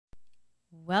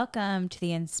Welcome to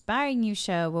the Inspiring You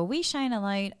Show, where we shine a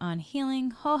light on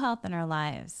healing whole health in our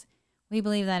lives. We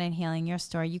believe that in healing your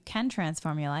story, you can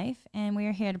transform your life, and we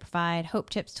are here to provide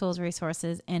hope, tips, tools,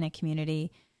 resources, and a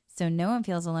community so no one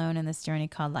feels alone in this journey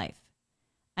called life.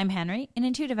 I'm Henry, an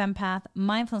intuitive empath,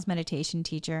 mindfulness meditation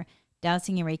teacher,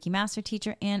 dowsing and Reiki master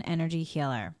teacher, and energy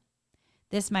healer.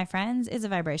 This, my friends, is a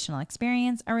vibrational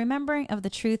experience, a remembering of the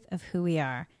truth of who we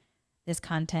are. This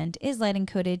content is light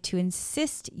encoded to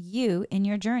assist you in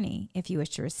your journey if you wish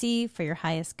to receive for your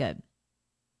highest good.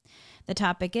 The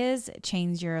topic is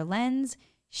change your lens,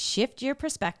 shift your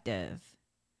perspective.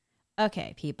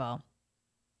 Okay, people.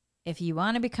 If you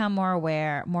want to become more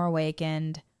aware, more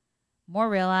awakened, more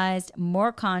realized,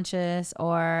 more conscious,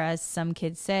 or as some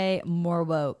kids say, more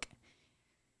woke,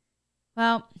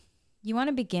 well, you want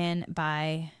to begin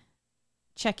by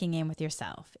checking in with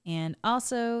yourself and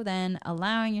also then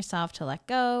allowing yourself to let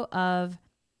go of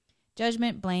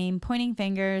judgment, blame, pointing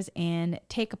fingers, and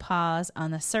take a pause on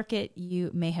the circuit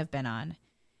you may have been on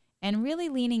and really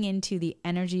leaning into the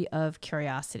energy of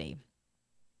curiosity.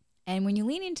 And when you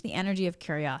lean into the energy of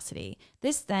curiosity,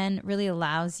 this then really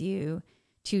allows you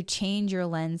to change your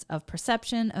lens of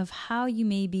perception of how you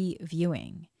may be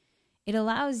viewing. It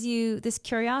allows you, this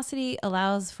curiosity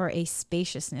allows for a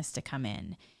spaciousness to come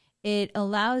in. It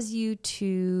allows you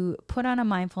to put on a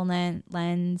mindful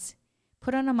lens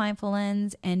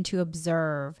and to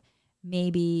observe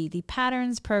maybe the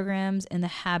patterns, programs, and the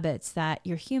habits that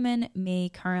your human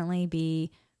may currently be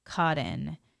caught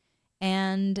in.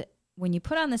 And when you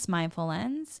put on this mindful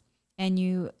lens and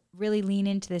you really lean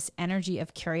into this energy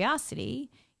of curiosity,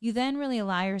 you then really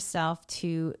allow yourself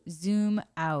to zoom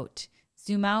out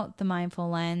the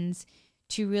mindful lens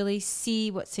to really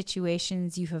see what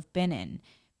situations you have been in.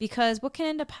 Because what can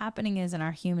end up happening is in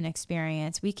our human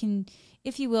experience, we can,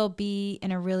 if you will, be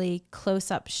in a really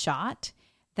close-up shot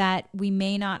that we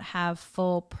may not have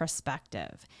full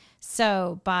perspective.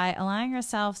 So by allowing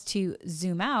ourselves to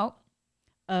zoom out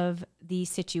of the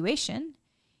situation,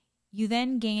 you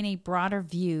then gain a broader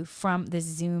view from the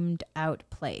zoomed out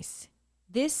place.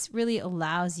 This really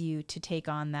allows you to take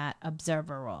on that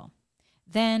observer role.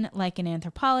 Then, like an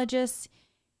anthropologist,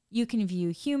 you can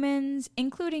view humans,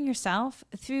 including yourself,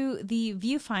 through the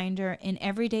viewfinder in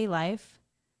everyday life,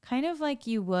 kind of like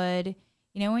you would,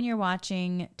 when you're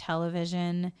watching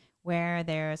television where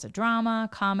there's a drama,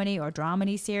 comedy, or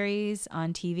dramedy series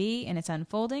on TV and it's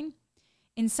unfolding.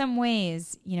 In some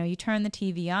ways, you turn the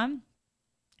TV on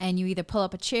and you either pull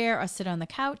up a chair or sit on the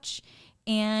couch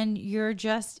and you're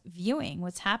just viewing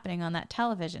what's happening on that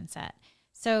television set.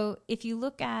 So if you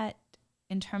look at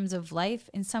in terms of life,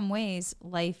 in some ways,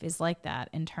 life is like that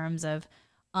in terms of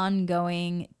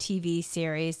ongoing TV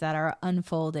series that are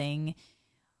unfolding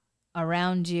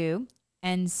around you.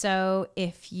 And so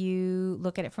if you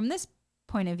look at it from this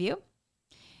point of view,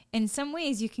 in some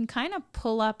ways you can kind of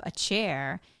pull up a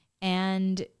chair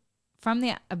and from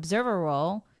the observer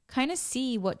role, kind of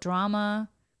see what drama,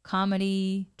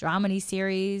 comedy, dramedy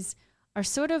series are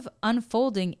sort of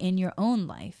unfolding in your own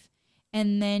life.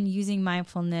 And then using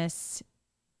mindfulness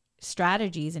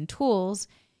strategies and tools,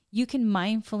 you can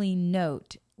mindfully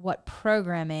note what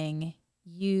programming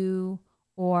you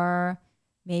or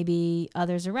maybe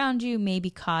others around you may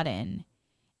be caught in.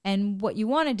 And what you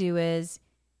want to do is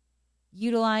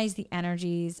utilize the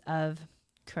energies of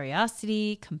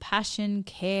curiosity, compassion,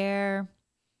 care,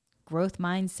 growth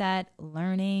mindset,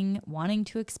 learning, wanting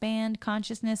to expand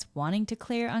consciousness, wanting to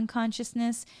clear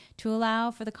unconsciousness, to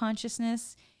allow for the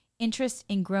consciousness, interest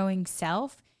in growing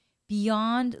self,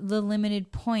 beyond the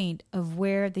limited point of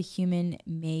where the human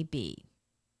may be.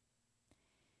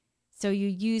 So you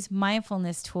use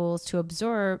mindfulness tools to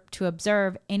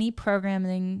observe any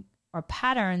programming or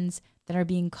patterns that are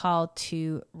being called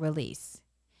to release.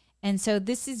 And so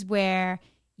this is where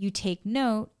you take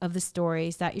note of the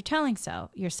stories that you're telling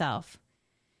yourself.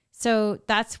 So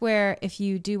that's where if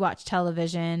you do watch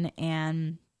television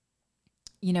and,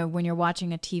 when you're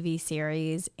watching a TV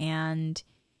series and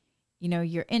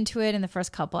you're into it in the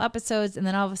first couple episodes, and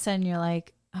then all of a sudden you're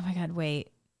like, oh my God,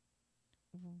 wait,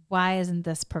 why isn't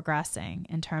this progressing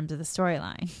in terms of the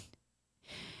storyline?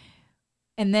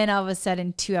 And then all of a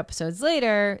sudden, 2 episodes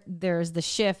later, there's the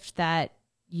shift that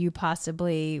you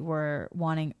possibly were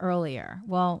wanting earlier.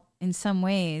 Well, in some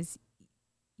ways,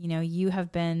 you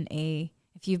have been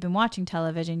if you've been watching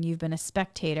television, you've been a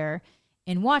spectator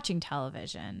in watching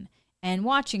television and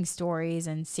watching stories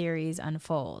and series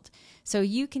unfold. So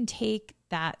you can take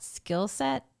that skill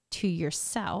set to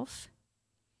yourself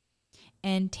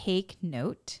and take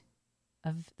note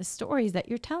of the stories that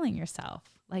you're telling yourself.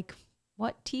 Like,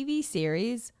 what TV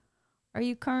series are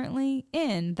you currently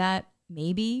in that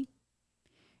maybe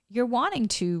you're wanting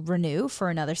to renew for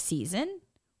another season,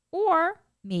 or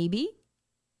maybe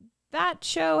that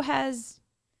show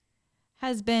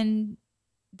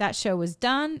that show was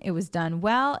done, it was done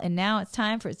well, and now it's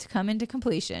time for it to come into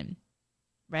completion,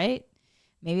 right?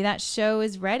 Maybe that show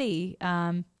is ready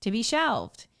to be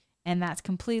shelved, and that's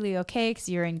completely okay because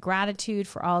you're in gratitude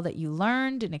for all that you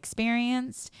learned and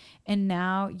experienced, and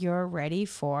now you're ready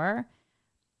for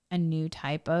a new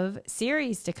type of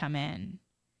series to come in.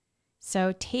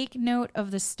 So take note of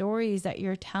the stories that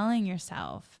you're telling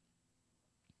yourself.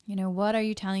 What are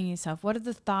you telling yourself? What are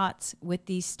the thoughts with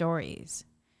these stories?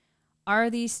 Are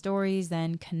these stories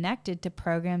then connected to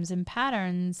programs and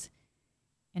patterns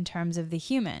in terms of the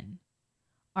human?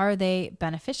 Are they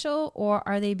beneficial, or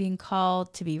are they being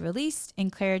called to be released and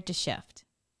cleared to shift?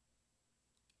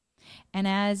 And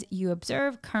as you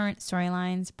observe current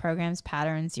storylines, programs,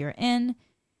 patterns you're in,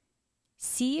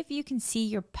 see if you can see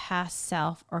your past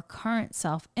self or current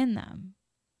self in them.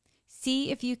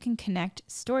 See if you can connect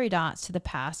story dots to the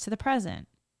past to the present.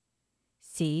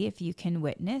 See if you can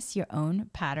witness your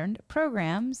own patterned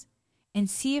programs and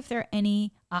see if there are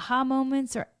any aha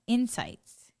moments or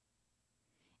insights.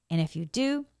 And if you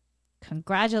do,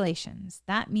 congratulations.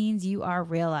 That means you are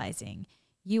realizing.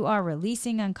 You are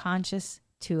releasing unconscious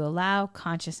to allow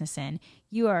consciousness in.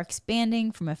 You are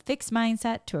expanding from a fixed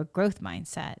mindset to a growth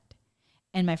mindset.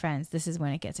 And my friends, this is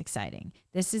when it gets exciting.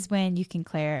 This is when you can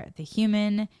clear the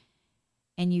human,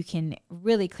 and you can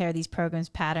really clear these programs,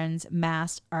 patterns,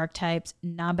 masks, archetypes,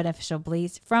 non-beneficial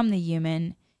beliefs from the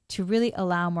human to really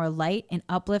allow more light and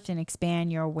uplift and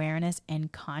expand your awareness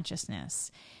and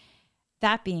consciousness.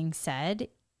 That being said,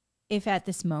 if at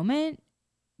this moment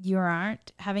you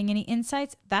aren't having any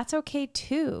insights, that's okay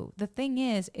too. The thing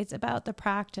is, it's about the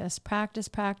practice,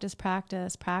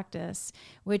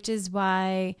 which is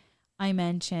why I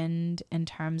mentioned in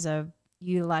terms of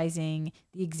utilizing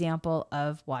the example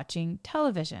of watching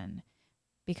television.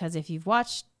 Because if you've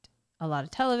watched a lot of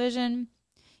television,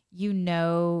 you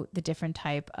know the different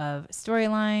type of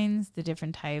storylines, the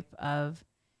different type of,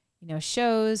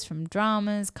 shows, from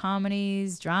dramas,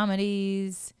 comedies,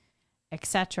 dramedies,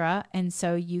 etc. And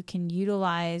so you can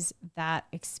utilize that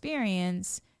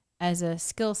experience as a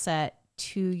skill set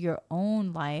to your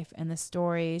own life and the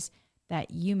stories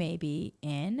that you may be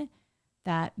in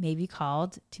that may be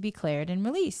called to be cleared and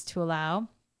released to allow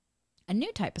a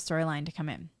new type of storyline to come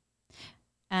in.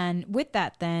 And with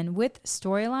that then, with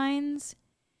storylines,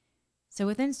 so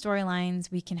within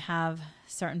storylines, we can have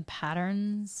certain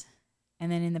patterns.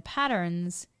 And then in the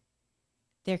patterns,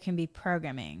 there can be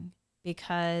programming,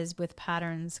 because with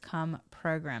patterns come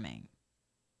programming.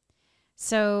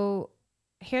 So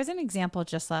here's an example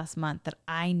just last month that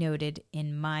I noted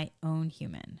in my own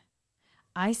human.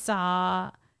 I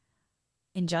saw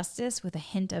injustice with a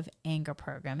hint of anger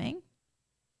programming,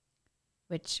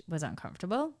 which was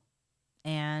uncomfortable.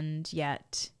 And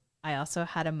yet I also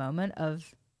had a moment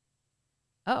of,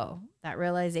 that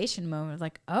realization moment of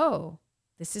like,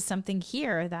 this is something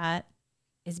here that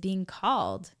is being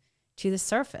called to the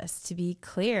surface, to be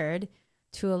cleared,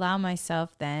 to allow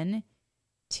myself then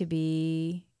to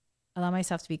be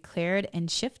cleared and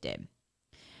shifted.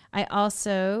 I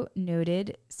also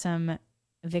noted some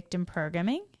victim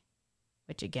programming,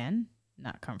 which again,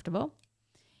 not comfortable.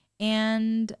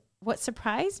 And what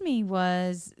surprised me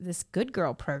was this good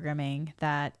girl programming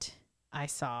that I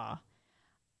saw.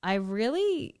 I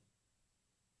really,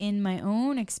 in my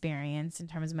own experience, in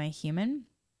terms of my human,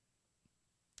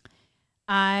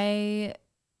 I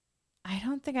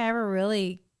don't think I ever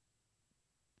really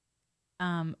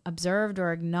observed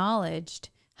or acknowledged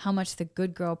how much the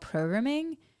good girl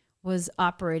programming was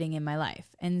operating in my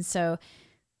life. And so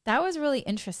that was really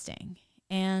interesting.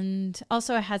 And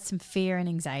also I had some fear and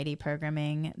anxiety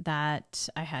programming that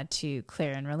I had to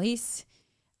clear and release.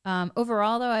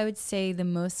 Overall, though, I would say the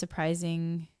most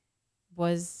surprising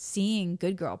was seeing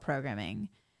good girl programming.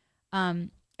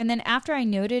 And then after I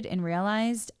noted and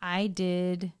realized, I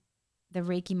did the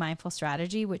Reiki Mindful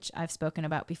Strategy, which I've spoken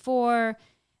about before.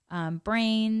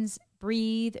 Brains,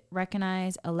 breathe,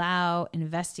 recognize, allow,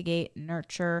 investigate,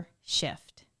 nurture,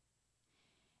 shift.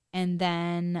 And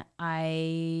then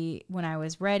when I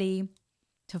was ready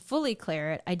to fully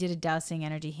clear it, I did a dowsing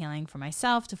energy healing for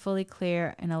myself to fully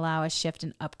clear and allow a shift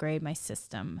and upgrade my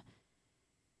system.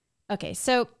 Okay,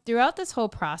 so throughout this whole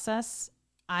process,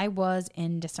 I was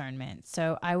in discernment.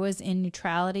 So I was in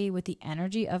neutrality with the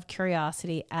energy of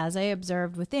curiosity as I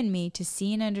observed within me to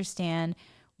see and understand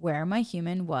where my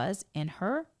human was in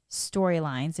her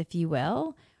storylines, if you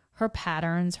will, her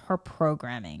patterns, her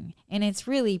programming. And it's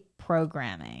really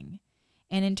programming.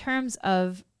 And in terms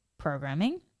of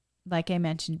programming, like I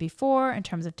mentioned before, in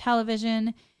terms of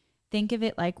television, think of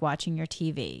it like watching your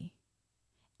TV.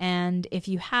 And if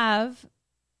you have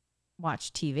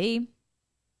watched TV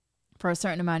for a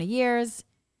certain amount of years,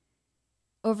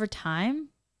 over time,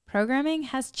 programming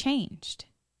has changed.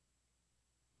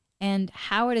 And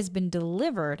how it has been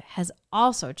delivered has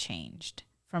also changed,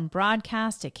 from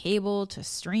broadcast to cable to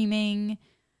streaming.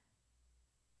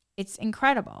 It's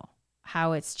incredible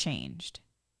how it's changed.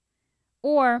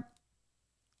 Or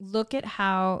look at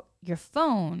how your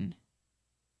phone,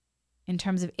 in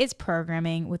terms of its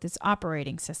programming with its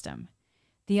operating system.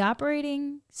 The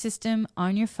operating system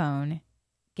on your phone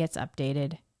gets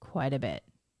updated quite a bit.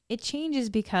 It changes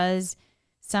because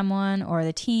someone or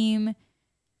the team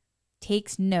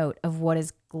takes note of what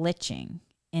is glitching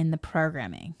in the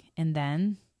programming, and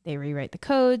then they rewrite the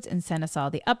codes and send us all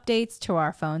the updates to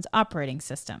our phone's operating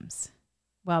systems.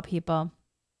 Well, people,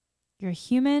 your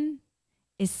human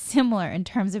is similar in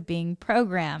terms of being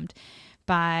programmed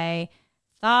by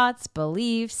thoughts,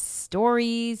 beliefs,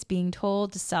 stories being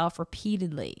told to self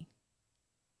repeatedly.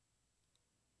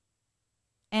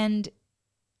 And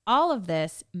all of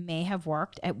this may have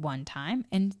worked at one time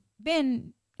and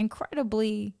been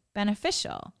incredibly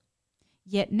beneficial.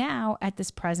 Yet now, at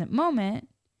this present moment,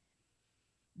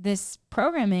 this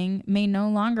programming may no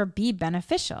longer be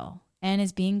beneficial and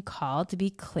is being called to be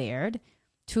cleared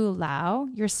to allow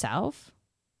yourself,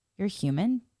 your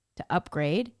human, to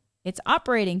upgrade its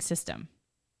operating system.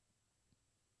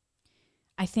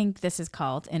 I think this is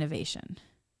called innovation.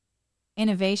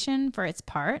 Innovation, for its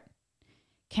part,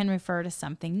 can refer to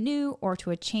something new or to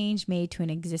a change made to an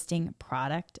existing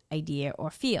product, idea,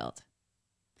 or field.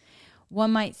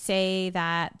 One might say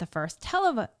that the first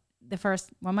telephone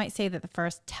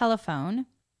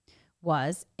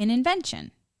was an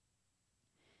invention.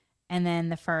 And then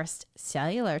the first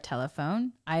cellular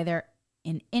telephone, either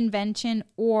an invention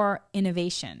or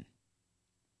innovation.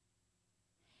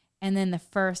 And then the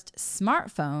first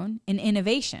smartphone, an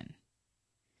innovation.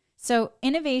 So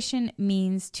innovation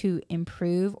means to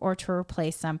improve or to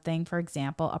replace something, for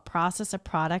example, a process, a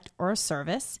product, or a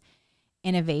service.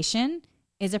 Innovation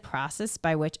is a process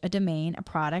by which a domain, a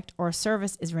product, or a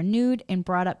service is renewed and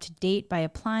brought up to date by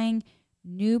applying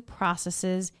new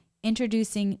processes,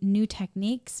 introducing new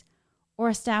techniques, or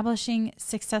establishing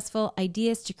successful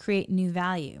ideas to create new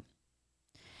value.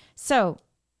 So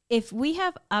if we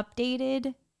have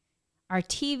updated our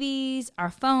TVs,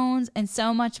 our phones, and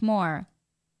so much more,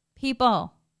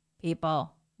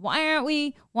 People, why aren't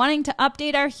we wanting to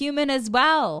update our human as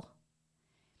well?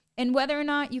 And whether or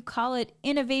not you call it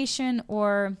innovation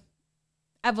or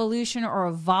evolution or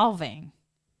evolving,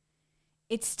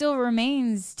 it still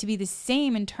remains to be the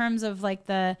same in terms of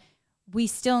we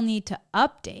still need to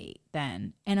update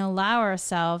then and allow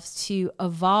ourselves to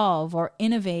evolve or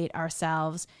innovate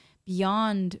ourselves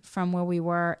beyond from where we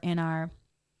were in our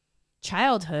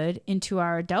childhood into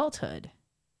our adulthood.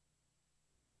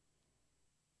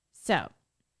 So,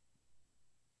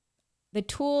 the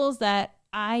tools that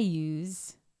I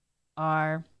use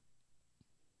are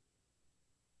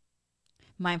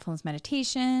mindfulness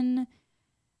meditation,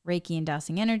 Reiki and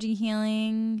dowsing energy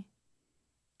healing,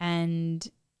 and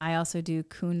I also do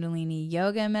Kundalini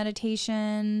yoga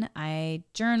meditation. I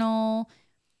journal.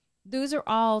 Those are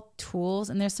all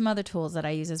tools, and there's some other tools that I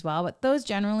use as well, but those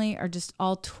generally are just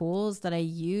all tools that I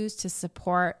use to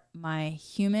support my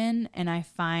human, and I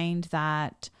find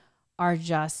that are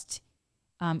just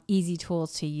easy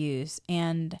tools to use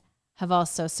and have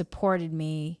also supported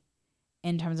me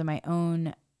in terms of my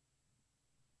own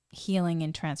healing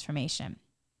and transformation.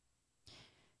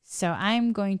 So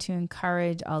I'm going to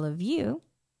encourage all of you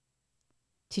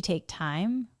to take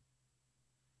time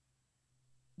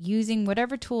using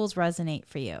whatever tools resonate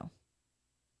for you.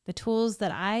 The tools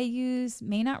that I use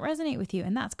may not resonate with you,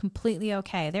 and that's completely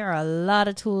okay. There are a lot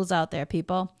of tools out there,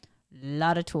 people. A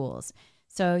lot of tools.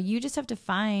 So you just have to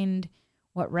find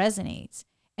what resonates.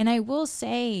 And I will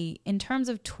say, in terms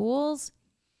of tools,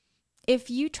 if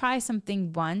you try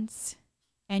something once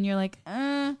and you're like,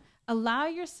 allow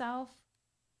yourself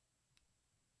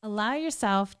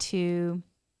to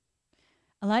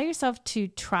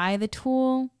try the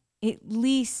tool at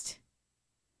least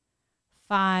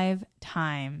 5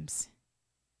 times.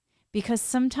 Because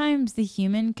sometimes the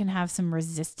human can have some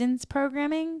resistance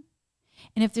programming.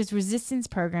 And if there's resistance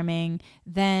programming,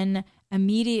 then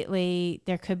immediately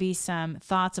there could be some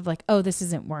thoughts of oh, this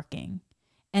isn't working.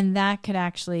 And that could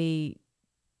actually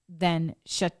then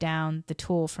shut down the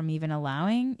tool from even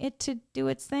allowing it to do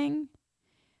its thing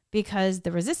because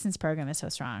the resistance program is so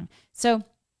strong. So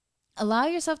allow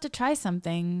yourself to try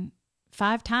something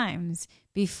 5 times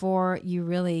before you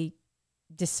really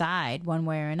decide one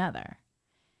way or another.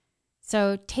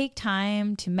 So take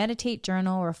time to meditate,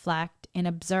 journal, reflect, and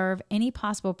observe any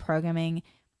possible programming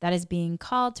that is being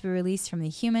called to be released from the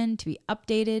human, to be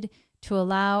updated, to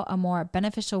allow a more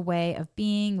beneficial way of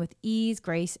being with ease,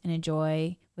 grace, and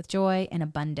joy, with joy and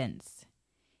abundance.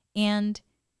 And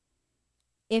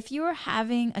if you are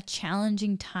having a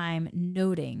challenging time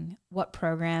noting what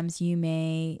programs you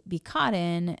may be caught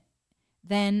in,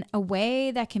 then a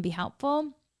way that can be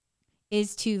helpful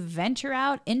is to venture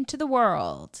out into the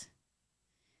world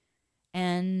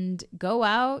and go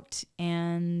out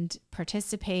and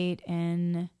participate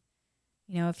in,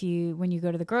 when you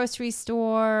go to the grocery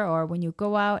store, or when you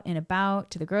go out and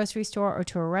about to the grocery store or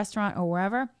to a restaurant or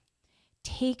wherever,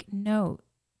 take note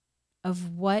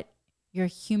of what your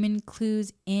human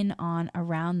clues in on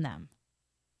around them.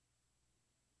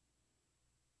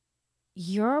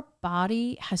 Your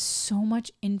body has so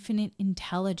much infinite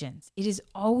intelligence. It is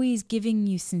always giving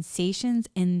you sensations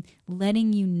and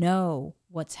letting you know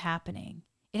what's happening.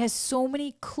 It has so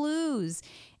many clues.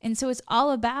 And so it's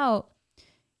all about,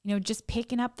 just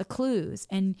picking up the clues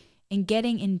and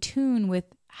getting in tune with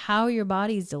how your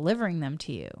body is delivering them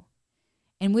to you.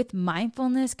 And with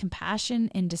mindfulness,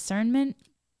 compassion, and discernment,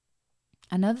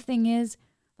 another thing is,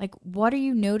 what are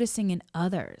you noticing in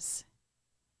others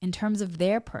in terms of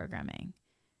their programming?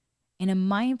 In a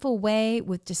mindful way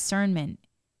with discernment,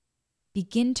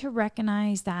 begin to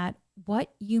recognize that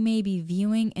what you may be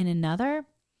viewing in another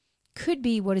could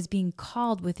be what is being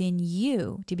called within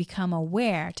you to become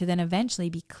aware, to then eventually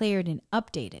be cleared and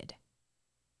updated.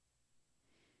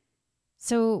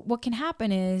 So what can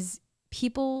happen is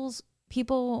people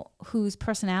whose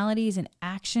personalities and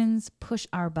actions push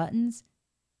our buttons,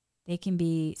 they can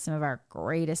be some of our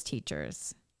greatest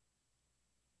teachers.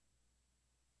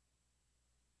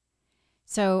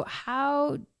 So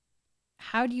how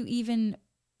do you even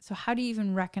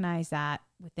recognize that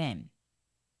within?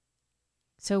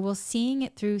 So seeing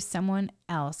it through someone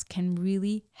else can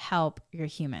really help your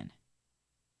human.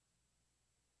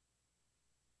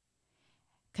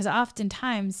 Because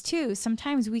oftentimes too,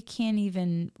 sometimes we can't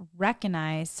even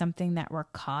recognize something that we're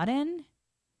caught in,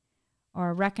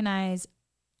 or recognize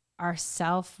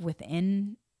ourself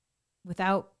within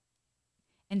without.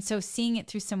 And so seeing it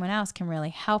through someone else can really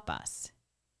help us.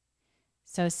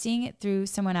 So seeing it through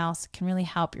someone else can really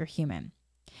help your human.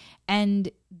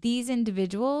 And these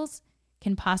individuals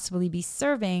can possibly be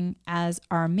serving as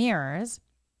our mirrors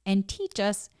and teach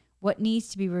us what needs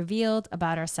to be revealed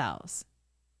about ourselves.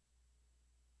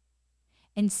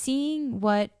 And seeing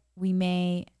what we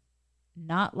may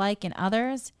not like in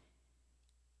others,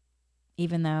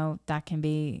 even though that can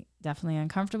be definitely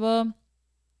uncomfortable,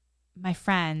 my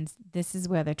friends, this is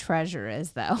where the treasure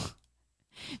is, though.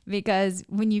 Because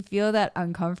when you feel that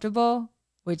uncomfortable,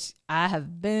 which I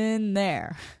have been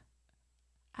there,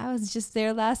 I was just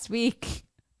there last week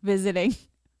visiting.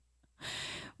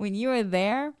 When you are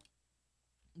there,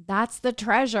 that's the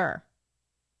treasure.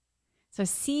 So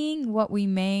seeing what we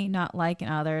may not like in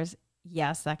others,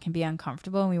 yes, that can be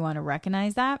uncomfortable, and we want to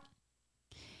recognize that.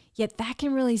 Yet that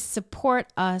can really support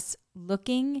us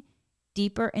looking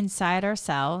deeper inside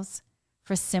ourselves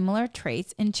for similar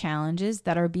traits and challenges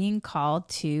that are being called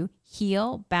to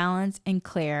heal, balance, and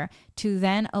clear, to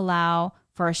then allow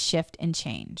for a shift and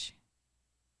change.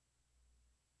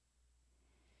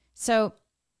 So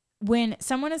when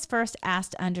someone is first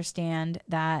asked to understand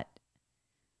that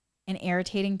an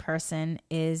irritating person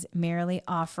is merely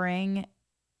offering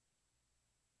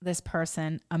this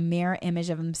person a mirror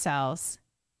image of themselves,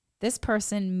 this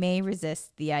person may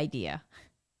resist the idea.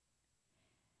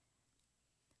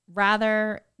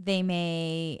 Rather, they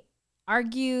may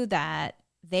argue that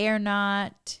they are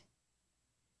not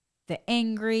the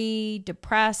angry,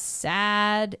 depressed,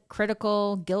 sad,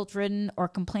 critical, guilt-ridden, or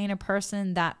complainer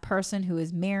person that person who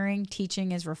is mirroring,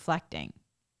 teaching, is reflecting.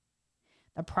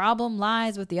 The problem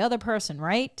lies with the other person,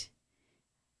 right?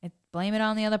 Blame it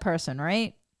on the other person,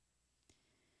 right?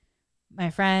 My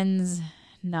friends,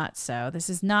 not so. This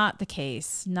is not the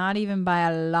case, not even by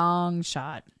a long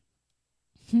shot.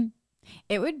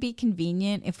 It would be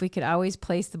convenient if we could always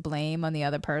place the blame on the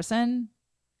other person.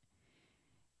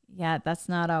 Yet that's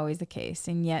not always the case.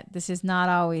 And yet this is not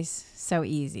always so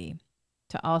easy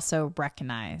to also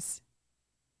recognize.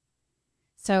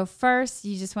 So first,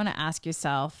 you just want to ask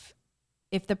yourself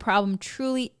if the problem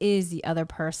truly is the other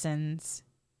person's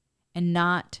and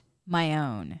not my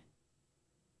own.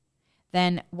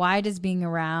 Then why does being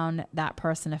around that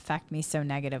person affect me so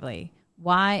negatively?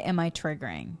 Why am I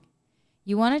triggering?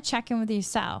 You want to check in with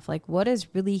yourself. What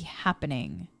is really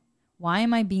happening? Why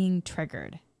am I being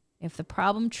triggered? If the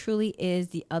problem truly is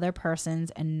the other person's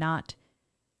and not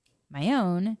my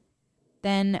own,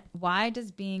 then why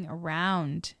does being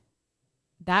around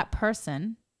that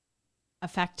person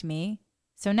affect me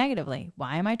so negatively?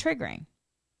 Why am I triggering?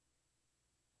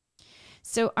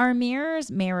 So our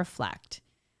mirrors may reflect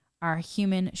our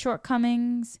human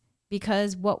shortcomings,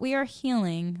 because what we are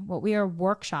healing, what we are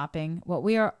workshopping, what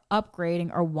we are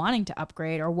upgrading or wanting to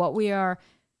upgrade, or what we are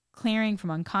clearing from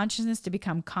unconsciousness to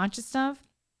become conscious of,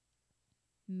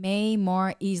 may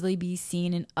more easily be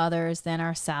seen in others than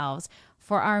ourselves.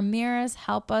 For our mirrors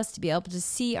help us to be able to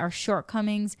see our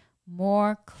shortcomings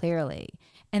more clearly.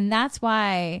 And that's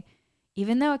why,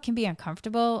 even though it can be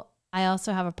uncomfortable, I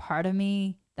also have a part of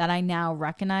me that I now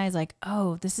recognize, like,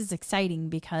 oh, this is exciting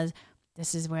because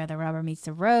this is where the rubber meets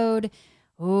the road.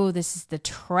 Oh, this is the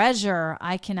treasure.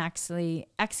 I can actually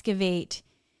excavate,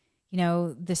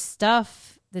 the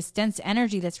stuff, this dense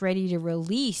energy that's ready to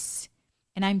release.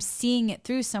 And I'm seeing it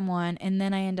through someone. And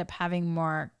then I end up having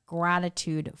more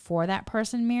gratitude for that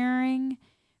person mirroring,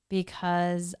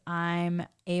 because I'm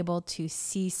able to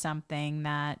see something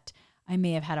that I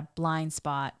may have had a blind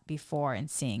spot before in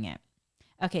seeing it.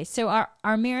 Okay, so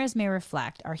our mirrors may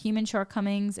reflect our human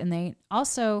shortcomings, and they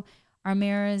also, our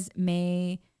mirrors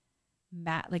may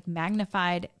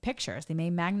magnified pictures. They may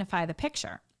magnify the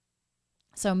picture.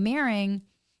 So mirroring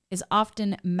is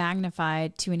often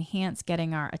magnified to enhance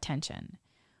getting our attention.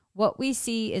 What we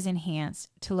see is enhanced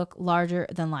to look larger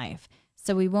than life,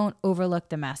 so we won't overlook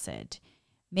the message.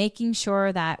 Making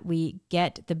sure that we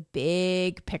get the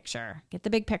big picture,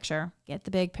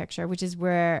 which is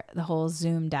where the whole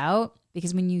zoomed out,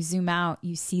 because when you zoom out,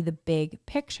 you see the big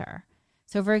picture.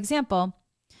 So for example,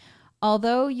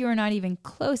 although you're not even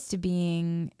close to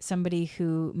being somebody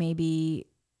who may be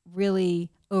really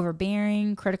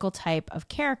overbearing, critical type of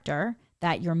character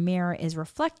that your mirror is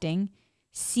reflecting,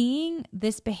 seeing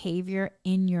this behavior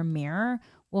in your mirror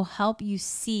will help you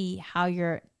see how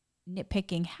your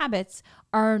nitpicking habits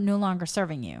are no longer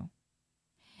serving you.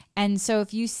 And so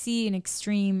if you see an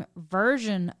extreme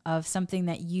version of something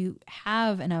that you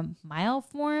have in a mild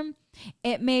form,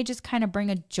 it may just kind of bring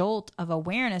a jolt of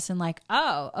awareness and like,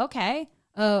 oh, okay,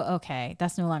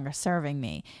 that's no longer serving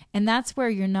me. And that's where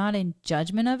you're not in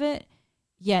judgment of it,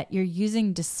 yet you're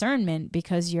using discernment,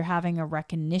 because you're having a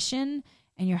recognition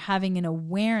and you're having an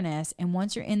awareness. And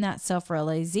once you're in that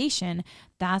self-realization,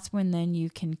 that's when then you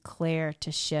can clear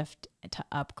to shift to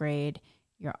upgrade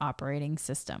your operating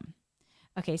system.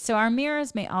 Okay, so our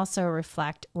mirrors may also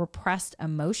reflect repressed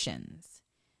emotions.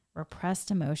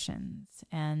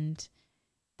 And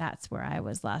that's where I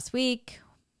was last week.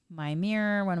 One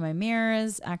of my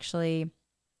mirrors actually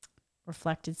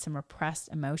reflected some repressed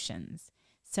emotions.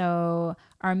 So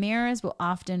our mirrors will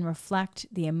often reflect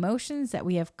the emotions that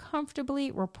we have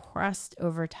comfortably repressed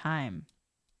over time.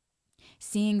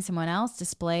 Seeing someone else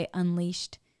display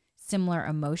unleashed similar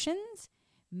emotions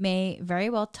may very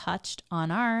well touch on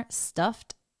our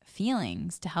stuffed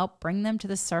feelings to help bring them to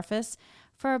the surface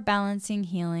for a balancing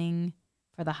healing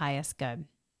for the highest good.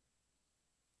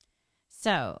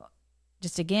 So,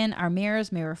 just again, our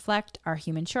mirrors may reflect our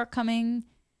human shortcoming,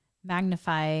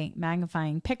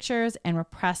 magnifying pictures, and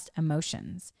repressed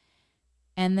emotions.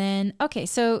 And then, okay,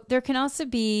 so there can also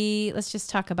be, let's just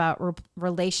talk about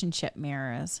relationship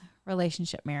mirrors.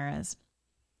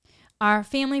 Our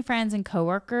family, friends, and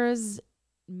coworkers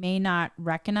may not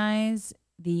recognize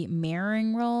the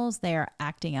mirroring roles they are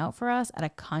acting out for us at a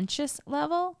conscious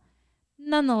level.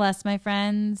 Nonetheless, my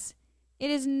friends,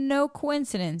 it is no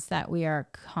coincidence that we are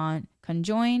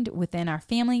conjoined within our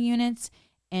family units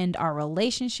and our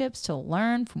relationships to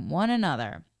learn from one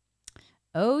another.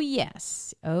 Oh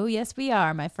yes, we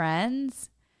are, my friends.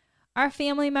 Our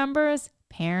family members,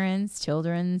 parents,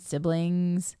 children,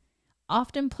 siblings,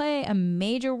 often play a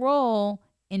major role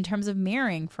in terms of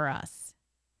mirroring for us.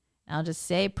 I'll just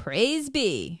say, praise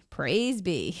be.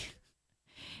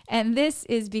 And this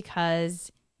is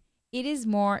because it is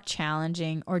more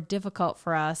challenging or difficult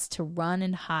for us to run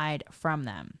and hide from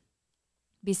them.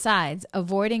 Besides,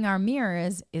 avoiding our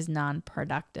mirrors is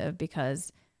non-productive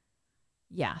because,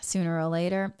 sooner or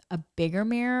later, a bigger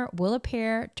mirror will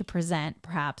appear to present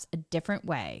perhaps a different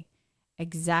way,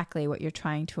 exactly what you're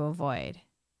trying to avoid.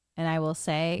 And I will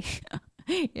say,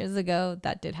 years ago,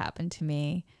 that did happen to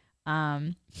me.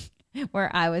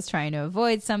 Where I was trying to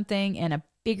avoid something and a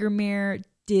bigger mirror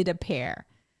did appear.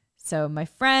 So my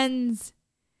friends,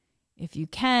 if you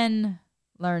can,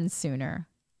 learn sooner.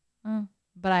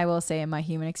 But I will say in my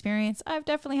human experience, I've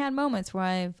definitely had moments where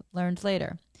I've learned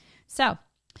later. So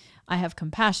I have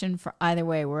compassion for either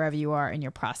way, wherever you are in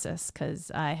your process, because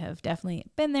I have definitely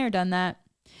been there, done that.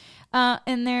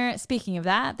 And speaking of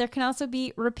that, there can also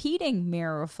be repeating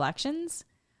mirror reflections.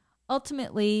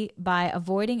 Ultimately, by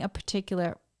avoiding a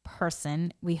particular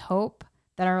person, we hope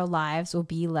that our lives will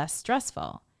be less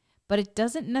stressful, but it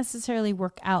doesn't necessarily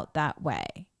work out that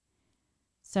way.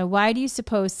 So why do you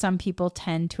suppose some people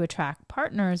tend to attract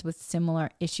partners with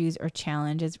similar issues or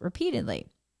challenges repeatedly?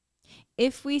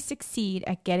 If we succeed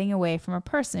at getting away from a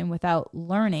person without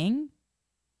learning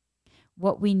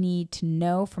what we need to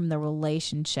know from the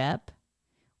relationship,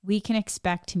 we can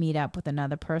expect to meet up with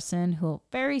another person who will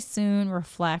very soon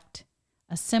reflect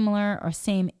a similar or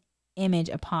same image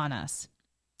upon us.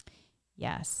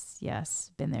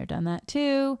 Yes, been there, done that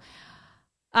too.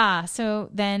 So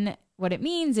then what it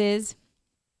means is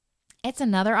it's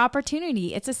another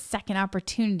opportunity. It's a second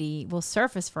opportunity will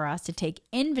surface for us to take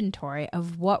inventory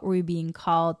of what we're being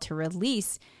called to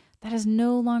release that is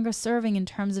no longer serving in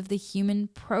terms of the human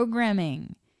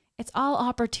programming. It's all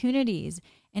opportunities.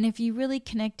 And if you really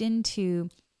connect into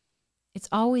it's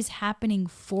always happening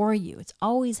for you. It's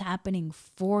always happening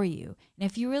for you. And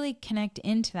if you really connect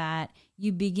into that,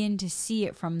 you begin to see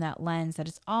it from that lens that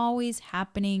it's always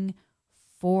happening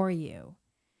for you.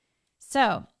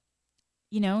 So,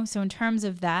 so in terms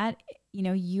of that,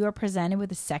 you are presented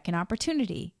with a second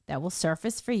opportunity that will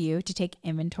surface for you to take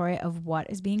inventory of what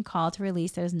is being called to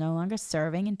release that is no longer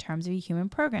serving in terms of your human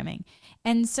programming.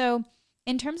 And so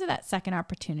in terms of that second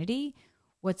opportunity,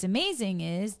 what's amazing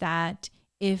is that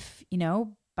if,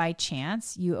 by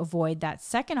chance you avoid that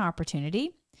second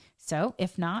opportunity, so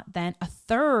if not, then a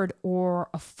third or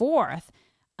a fourth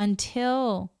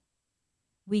until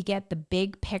we get the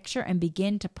big picture and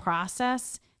begin to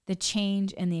process the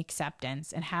change and the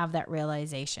acceptance and have that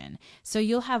realization. So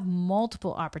you'll have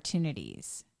multiple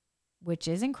opportunities, which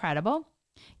is incredible.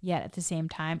 Yet at the same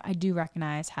time, I do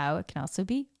recognize how it can also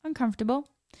be uncomfortable.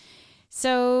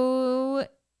 So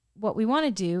what we want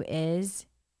to do is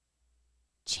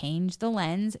change the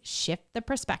lens, shift the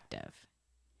perspective.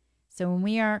 So when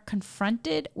we are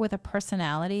confronted with a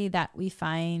personality that we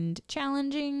find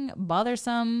challenging,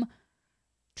 bothersome,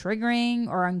 triggering,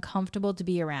 or uncomfortable to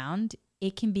be around,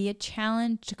 it can be a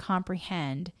challenge to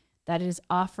comprehend that it is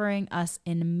offering us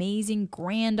an amazing,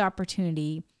 grand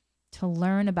opportunity to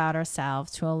learn about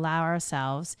ourselves, to allow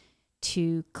ourselves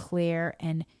to clear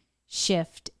and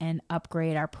shift and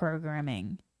upgrade our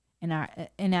programming and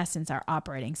in essence, our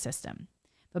operating system.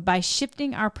 But by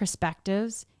shifting our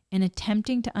perspectives and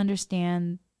attempting to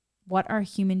understand what our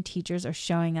human teachers are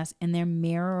showing us in their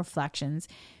mirror reflections,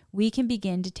 we can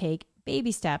begin to take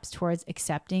baby steps towards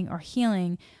accepting or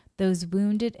healing those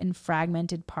wounded and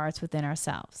fragmented parts within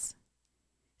ourselves.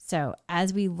 So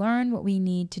as we learn what we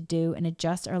need to do and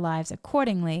adjust our lives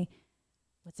accordingly,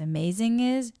 what's amazing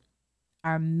is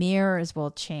our mirrors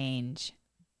will change.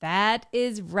 That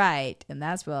is right. And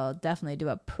that's what I'll definitely do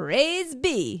a praise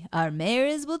be. Our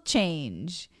mirrors will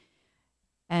change.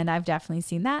 And I've definitely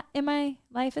seen that in my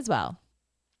life as well.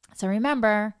 So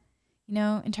remember,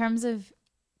 in terms of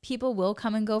people will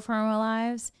come and go from our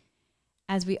lives,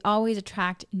 as we always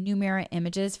attract new mirror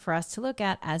images for us to look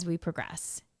at as we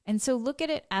progress. And so look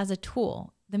at it as a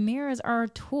tool. The mirrors are a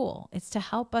tool. It's to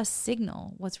help us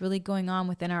signal what's really going on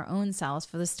within our own selves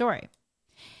for the story.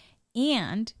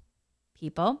 And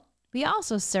people, we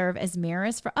also serve as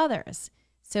mirrors for others.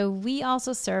 So we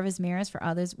also serve as mirrors for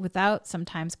others without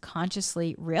sometimes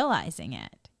consciously realizing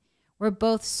it. We're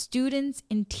both students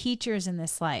and teachers in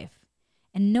this life.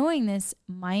 And knowing this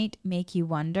might make you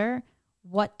wonder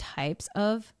what types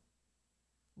of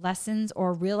lessons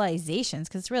or realizations,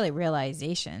 because it's really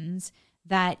realizations,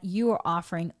 that you are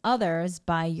offering others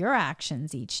by your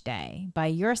actions each day, by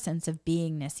your sense of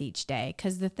beingness each day.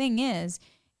 Because the thing is,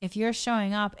 if you're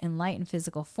showing up in light and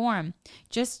physical form,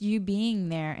 just you being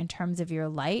there in terms of your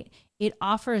light, it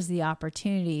offers the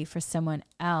opportunity for someone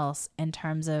else in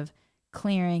terms of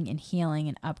clearing and healing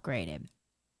and upgrading.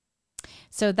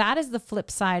 So that is the flip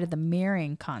side of the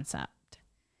mirroring concept.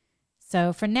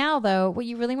 So for now, though, what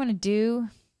you really want to do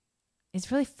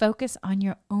is really focus on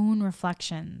your own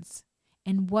reflections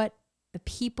and what the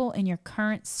people in your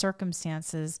current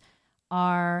circumstances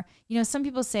are. Some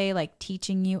people say like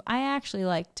teaching you. I actually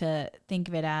like to think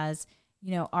of it as,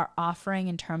 our offering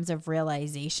in terms of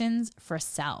realizations for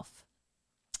self.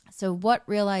 So what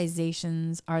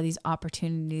realizations are these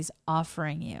opportunities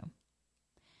offering you?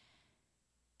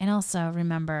 And also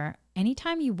remember,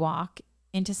 anytime you walk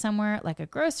into somewhere like a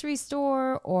grocery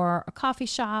store or a coffee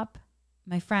shop,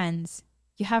 my friends,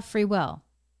 you have free will.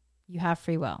 You have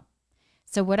free will.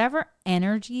 So whatever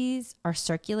energies are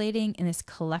circulating in this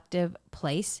collective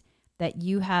place that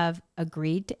you have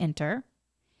agreed to enter,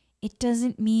 it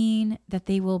doesn't mean that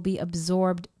they will be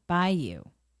absorbed by you.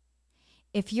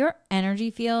 If your energy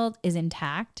field is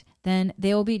intact, then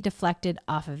they will be deflected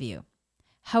off of you.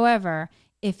 However,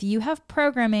 if you have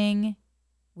programming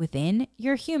within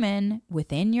your human,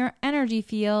 within your energy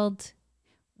field,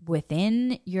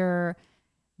 within your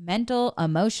mental,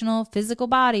 emotional, physical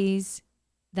bodies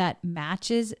that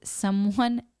matches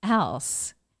someone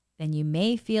else, then you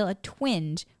may feel a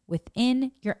twinge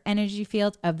within your energy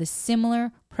field of the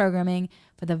similar programming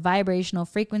for the vibrational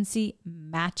frequency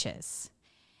matches.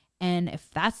 And if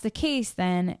that's the case,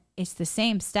 then it's the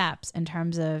same steps in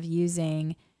terms of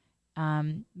using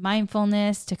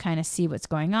mindfulness to kind of see what's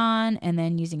going on, and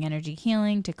then using energy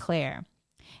healing to clear.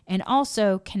 And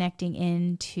also connecting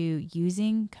into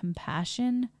using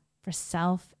compassion for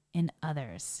self and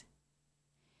others.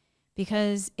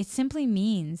 Because it simply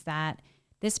means that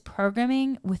this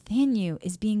programming within you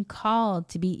is being called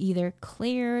to be either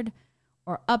cleared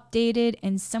or updated,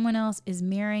 and someone else is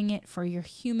mirroring it for your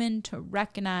human to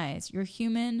recognize. Your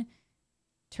human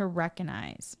to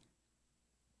recognize.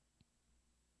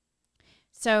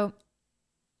 So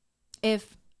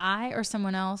if I or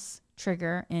someone else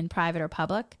trigger in private or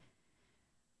public,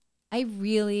 I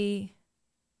really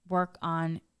work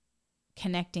on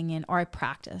connecting in, or I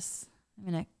practice.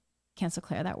 I'm going to cancel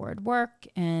clear that word work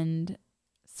and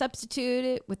substitute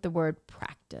it with the word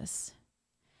practice.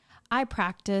 I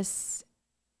practice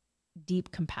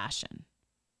deep compassion.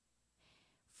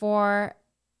 For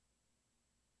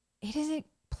it isn't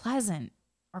pleasant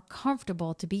or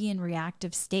comfortable to be in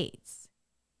reactive states.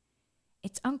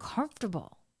 It's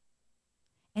uncomfortable.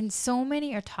 And so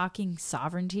many are talking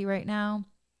sovereignty right now.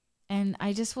 And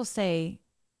I just will say,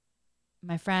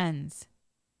 my friends,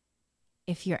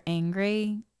 if you're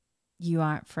angry, you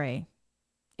aren't free.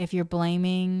 If you're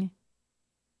blaming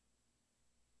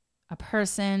a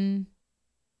person,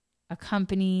 a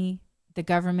company, the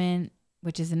government,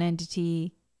 which is an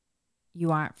entity,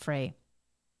 you aren't free.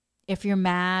 If you're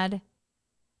mad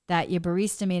that your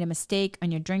barista made a mistake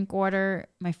on your drink order,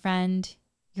 my friend,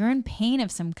 you're in pain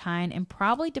of some kind and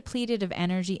probably depleted of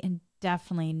energy and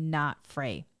definitely not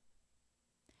free.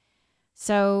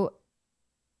 So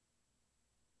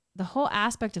the whole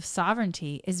aspect of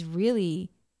sovereignty is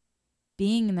really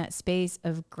being in that space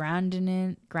of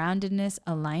groundedness,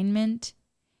 alignment,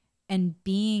 and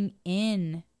being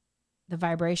in the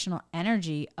vibrational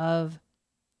energy of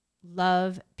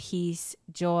love, peace,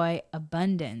 joy,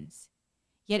 abundance.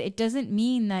 Yet it doesn't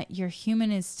mean that your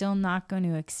human is still not going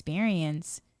to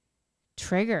experience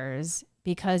triggers,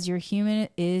 because your human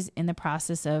is in the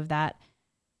process of that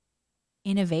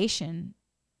innovation,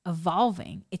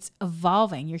 evolving. It's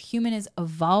evolving. Your human is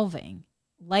evolving.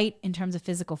 Light in terms of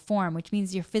physical form, which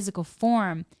means your physical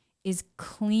form is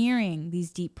clearing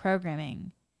these deep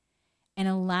programming and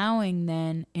allowing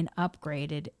then an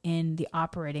upgraded in the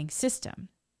operating system.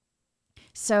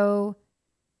 So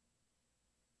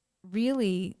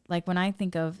really, like when I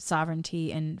think of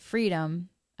sovereignty and freedom,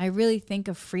 I really think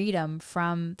of freedom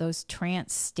from those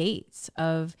trance states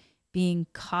of being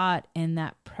caught in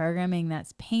that programming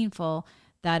that's painful,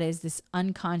 that is this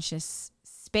unconscious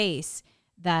space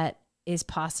that is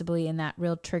possibly in that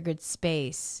real triggered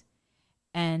space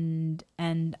and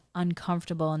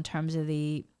uncomfortable in terms of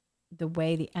the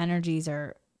way the energies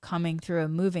are coming through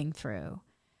and moving through.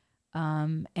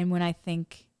 And when I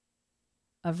think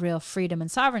of real freedom and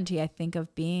sovereignty, I think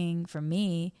of being, for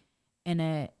me, in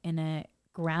a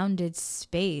grounded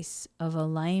space of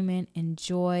alignment and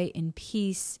joy and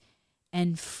peace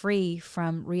and free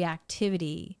from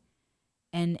reactivity,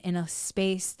 and in a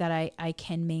space that I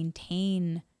can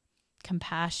maintain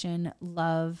compassion,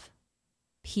 love,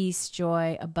 peace,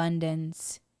 joy,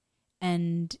 abundance,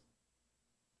 and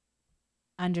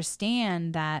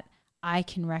understand that I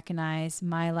can recognize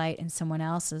my light and someone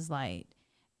else's light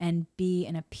and be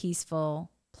in a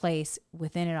peaceful place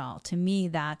within it all. To me,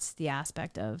 that's the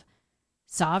aspect of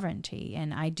sovereignty.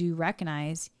 And I do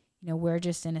recognize, we're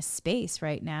just in a space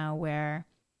right now where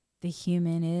the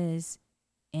human is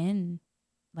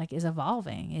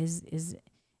evolving, is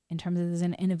in terms of there's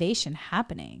an innovation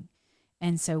happening.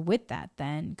 And so with that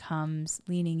then comes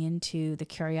leaning into the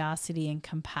curiosity and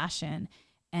compassion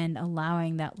and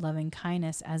allowing that loving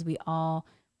kindness as we all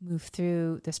move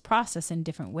through this process in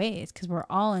different ways, because we're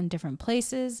all in different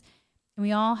places and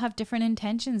we all have different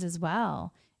intentions as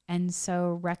well. And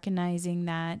so recognizing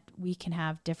that we can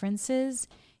have differences,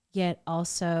 yet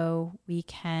also we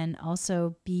can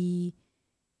also be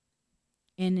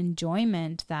in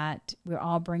enjoyment that we're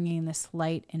all bringing this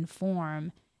light and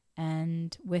form,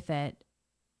 and with it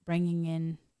bringing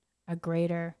in a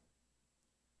greater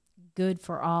good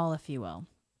for all, if you will.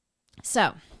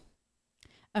 So,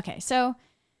 okay. So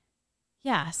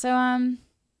yeah. So, and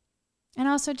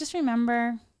also just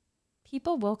remember,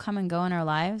 people will come and go in our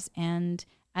lives. And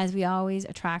as we always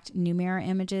attract new mirror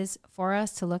images for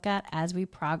us to look at as we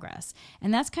progress.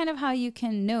 And that's kind of how you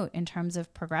can note in terms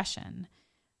of progression,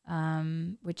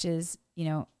 which is,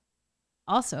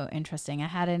 also interesting. I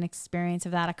had an experience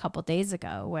of that a couple days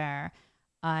ago where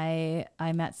I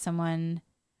met someone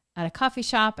at a coffee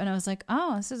shop and I was like,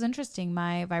 oh, this is interesting.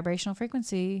 My vibrational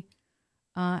frequency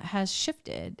has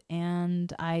shifted.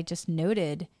 And I just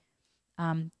noted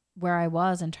where I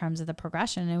was in terms of the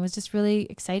progression. It was just really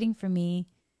exciting for me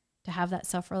to have that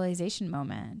self-realization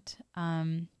moment.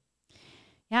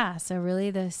 So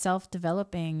really the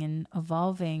self-developing and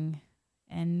evolving.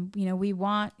 And, we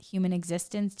want human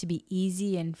existence to be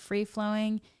easy and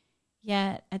free-flowing.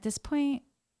 Yet at this point,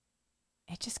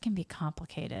 it just can be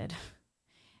complicated.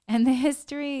 And the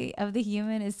history of the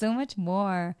human is so much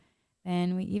more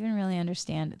than we even really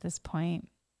understand at this point.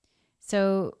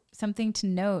 So something to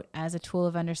note as a tool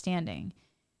of understanding,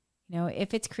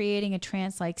 if it's creating a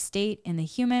trance-like state in the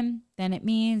human, then it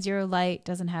means your light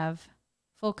doesn't have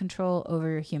full control over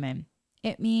your human.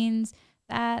 It means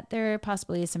that there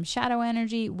possibly is some shadow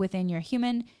energy within your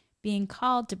human being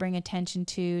called to bring attention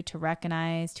to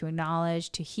recognize, to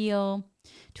acknowledge, to heal,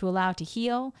 to allow to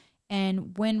heal,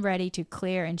 and when ready to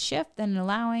clear and shift, then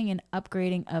allowing an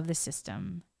upgrading of the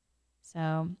system.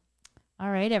 So,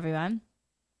 all right, everyone,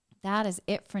 that is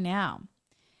it for now.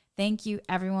 Thank you,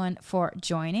 everyone, for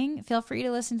joining. Feel free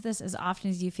to listen to this as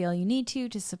often as you feel you need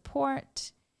to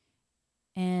support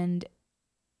and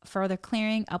further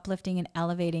clearing, uplifting, and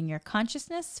elevating your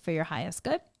consciousness for your highest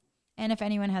good. And if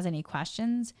anyone has any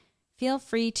questions, feel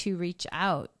free to reach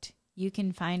out. You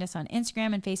can find us on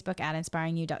Instagram and Facebook at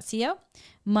inspiringyou.co.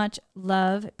 Much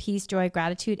love, peace, joy,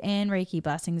 gratitude, and Reiki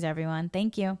blessings, everyone.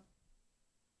 Thank you.